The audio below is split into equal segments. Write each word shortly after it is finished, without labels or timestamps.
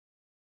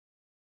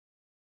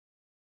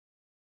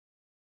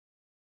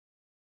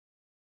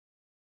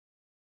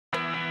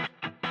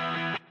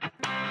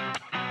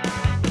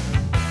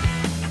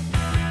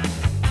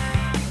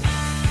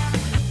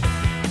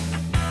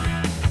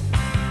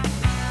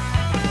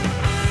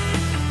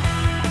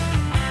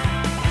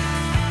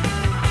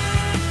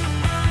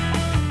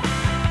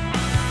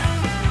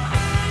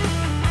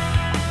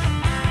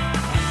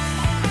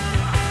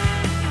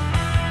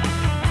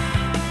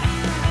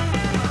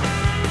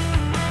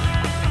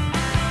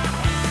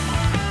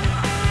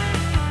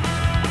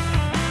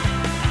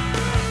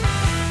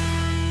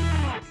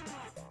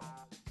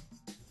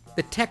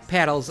The tech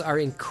paddles are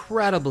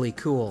incredibly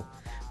cool.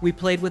 We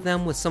played with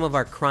them with some of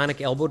our chronic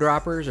elbow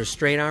droppers or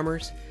straight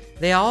armers.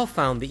 They all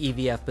found the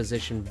EVF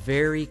position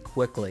very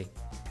quickly.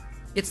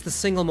 It's the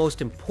single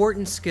most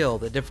important skill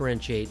that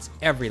differentiates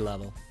every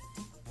level.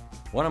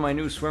 One of my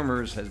new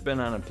swimmers has been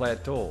on a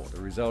plateau, the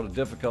result of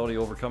difficulty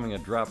overcoming a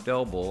dropped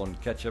elbow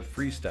and catch-up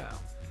freestyle.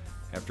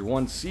 After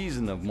one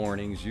season of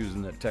mornings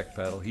using the tech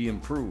paddle, he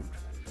improved.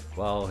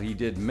 While he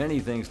did many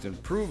things to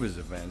improve his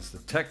events, the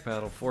tech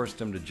paddle forced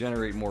him to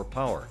generate more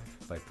power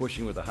by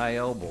pushing with a high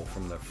elbow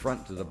from the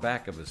front to the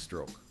back of his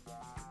stroke.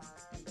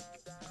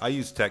 I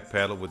used tech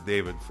paddle with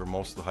David for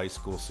most of the high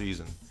school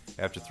season.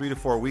 After 3 to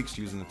 4 weeks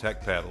using the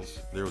tech paddles,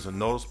 there was a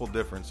noticeable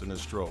difference in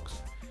his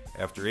strokes.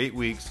 After 8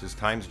 weeks, his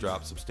times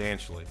dropped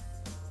substantially.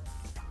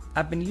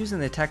 I've been using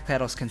the tech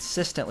paddles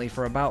consistently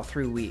for about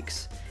 3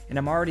 weeks, and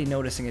I'm already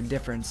noticing a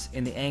difference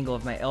in the angle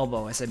of my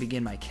elbow as I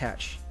begin my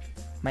catch.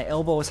 My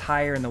elbow is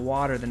higher in the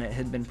water than it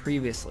had been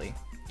previously.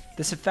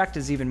 This effect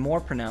is even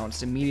more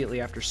pronounced immediately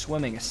after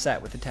swimming a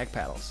set with the tech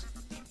paddles.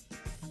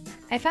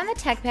 I found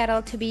the tech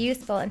paddle to be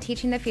useful in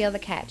teaching the feel of the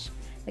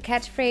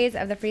catchphrase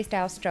of the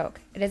freestyle stroke.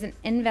 It is an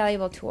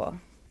invaluable tool.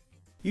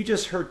 You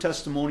just heard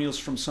testimonials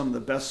from some of the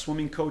best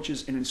swimming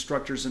coaches and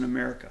instructors in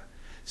America.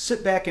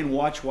 Sit back and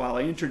watch while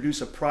I introduce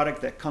a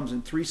product that comes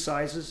in 3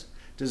 sizes,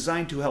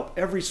 designed to help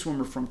every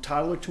swimmer from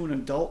toddler to an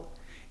adult,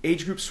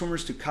 age group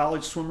swimmers to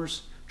college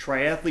swimmers,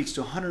 triathletes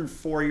to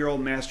 104-year-old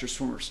master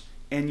swimmers,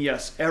 and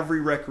yes, every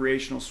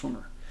recreational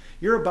swimmer.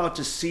 You're about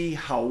to see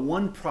how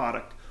one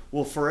product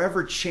will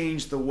forever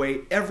change the way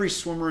every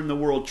swimmer in the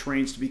world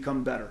trains to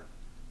become better.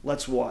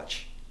 Let's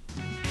watch.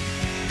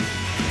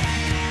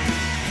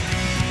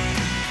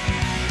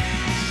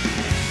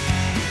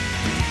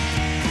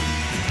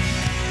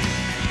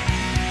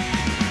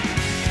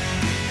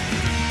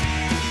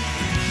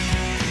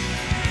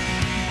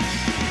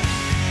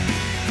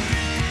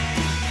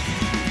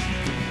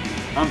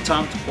 I'm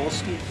Tom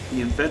Topolsky,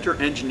 the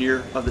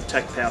inventor-engineer of the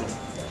tech paddle,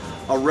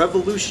 a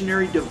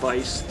revolutionary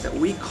device that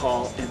we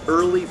call an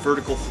early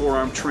vertical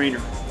forearm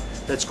trainer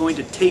that's going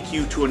to take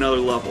you to another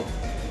level.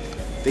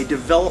 They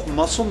develop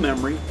muscle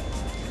memory.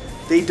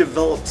 They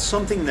developed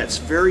something that's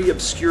very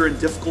obscure and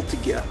difficult to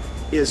get,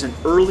 is an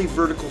early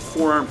vertical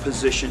forearm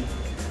position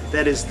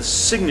that is the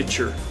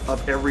signature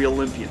of every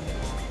Olympian.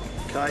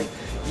 Okay?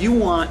 You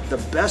want the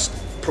best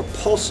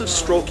propulsive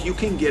stroke you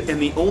can get,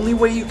 and the only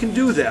way you can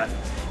do that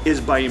is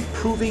by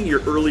improving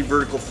your early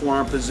vertical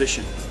forearm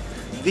position.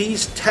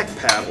 These tech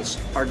paddles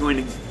are going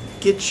to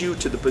get you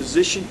to the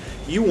position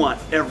you want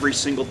every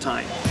single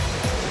time.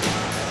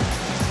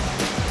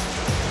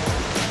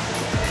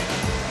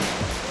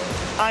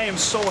 I am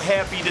so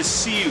happy to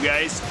see you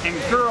guys and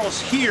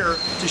girls here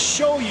to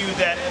show you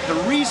that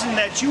the reason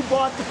that you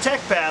bought the tech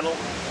paddle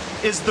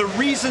is the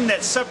reason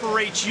that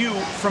separates you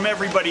from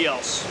everybody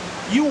else.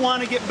 You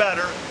want to get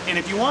better, and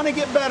if you want to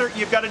get better,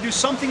 you've got to do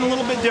something a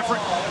little bit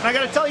different. And I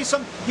got to tell you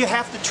something, you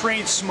have to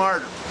train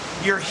smarter.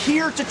 You're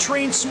here to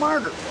train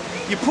smarter.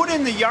 You put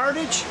in the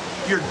yardage,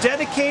 you're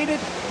dedicated,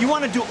 you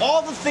want to do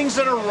all the things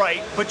that are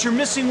right, but you're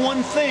missing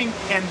one thing,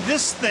 and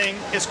this thing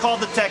is called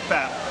the tech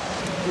paddle.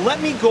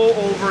 Let me go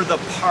over the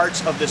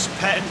parts of this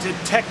patented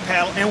tech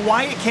paddle and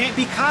why it can't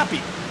be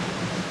copied.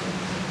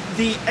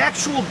 The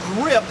actual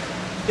grip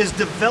is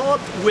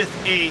developed with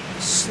a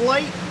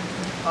slight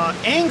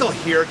angle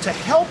here to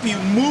help you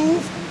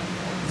move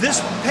this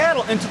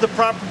paddle into the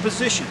proper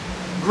position.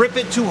 Grip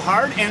it too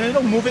hard and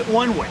it'll move it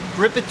one way.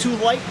 Grip it too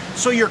light,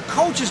 so your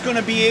coach is going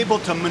to be able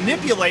to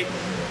manipulate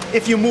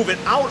if you move it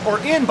out or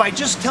in by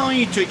just telling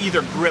you to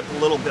either grip a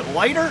little bit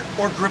lighter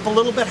or grip a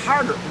little bit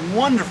harder.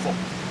 Wonderful.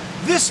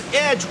 This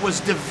edge was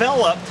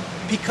developed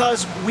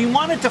because we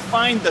wanted to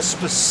find the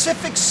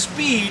specific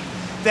speed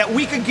that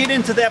we could get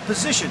into that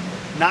position.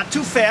 Not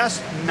too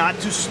fast, not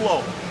too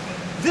slow.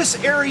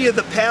 This area of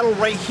the paddle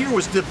right here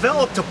was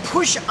developed to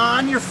push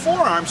on your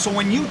forearm, so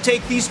when you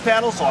take these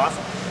paddles off,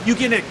 you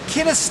get a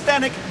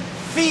kinesthetic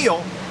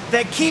feel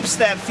that keeps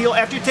that feel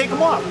after you take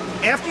them off.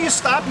 After you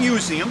stop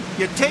using them,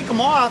 you take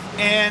them off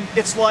and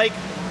it's like,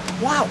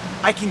 wow,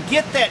 I can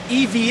get that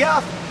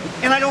EVF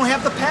and I don't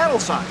have the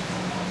paddles on.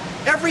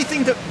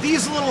 Everything,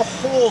 these little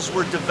holes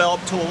were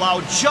developed to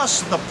allow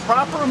just the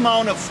proper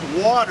amount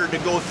of water to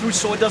go through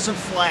so it doesn't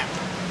flap.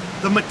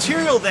 The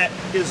material that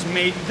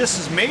this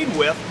is made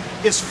with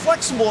is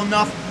flexible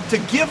enough to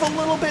give a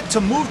little bit, to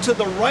move to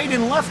the right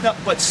and left,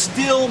 but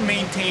still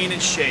maintain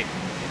its shape.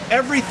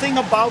 Everything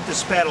about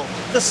this paddle,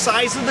 the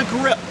size of the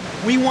grip,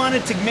 we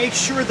wanted to make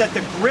sure that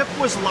the grip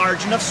was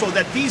large enough so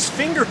that these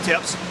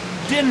fingertips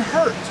didn't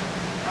hurt.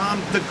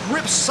 The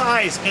grip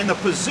size and the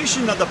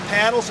position of the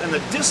paddles and the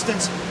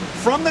distance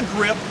from the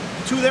grip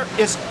to there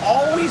is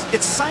always,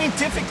 it's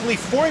scientifically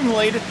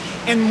formulated,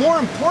 and more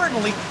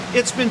importantly,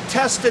 it's been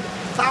tested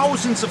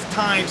thousands of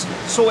times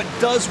so it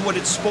does what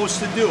it's supposed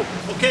to do.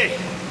 Okay,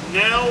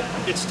 now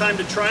it's time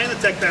to try on the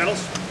tech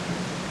paddles.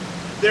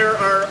 There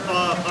are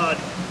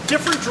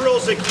different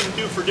drills that you can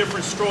do for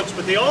different strokes,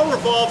 but they all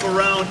revolve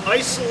around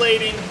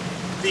isolating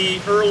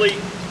the early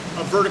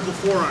vertical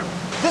forearm.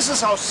 This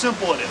is how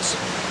simple it is.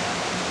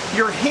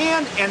 Your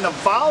hand and the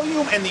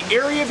volume and the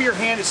area of your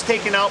hand is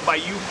taken out by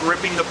you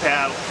gripping the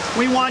paddle.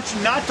 We want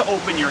you not to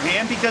open your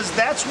hand because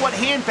that's what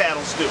hand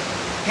paddles do.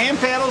 Hand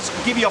paddles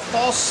give you a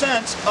false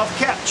sense of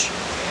catch.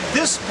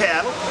 This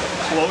paddle,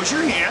 close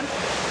your hand,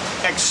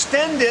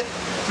 extend it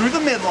through the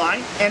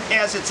midline, and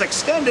as it's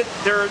extended,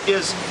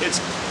 it's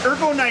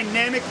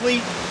ergonomically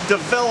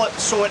developed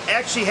so it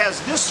actually has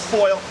this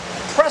foil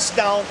press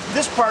down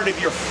this part of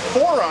your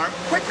forearm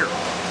quicker.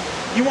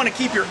 You want to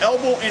keep your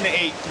elbow in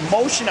a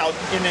motion out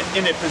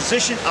in a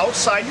position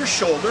outside your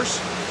shoulders,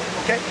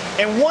 okay?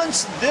 And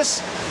once this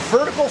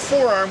vertical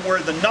forearm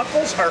where the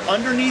knuckles are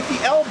underneath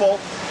the elbow,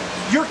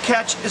 your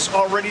catch is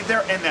already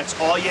there, and that's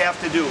all you have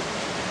to do.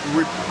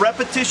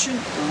 Repetition,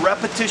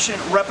 repetition,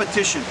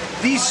 repetition.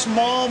 These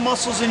small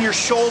muscles in your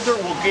shoulder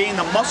will gain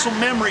the muscle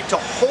memory to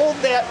hold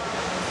that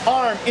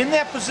arm in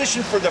that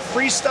position for the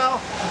freestyle,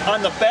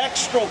 on the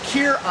backstroke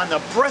here, on the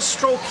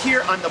breaststroke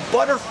here, on the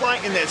butterfly,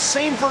 in that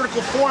same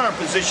vertical forearm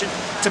position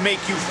to make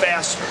you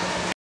faster.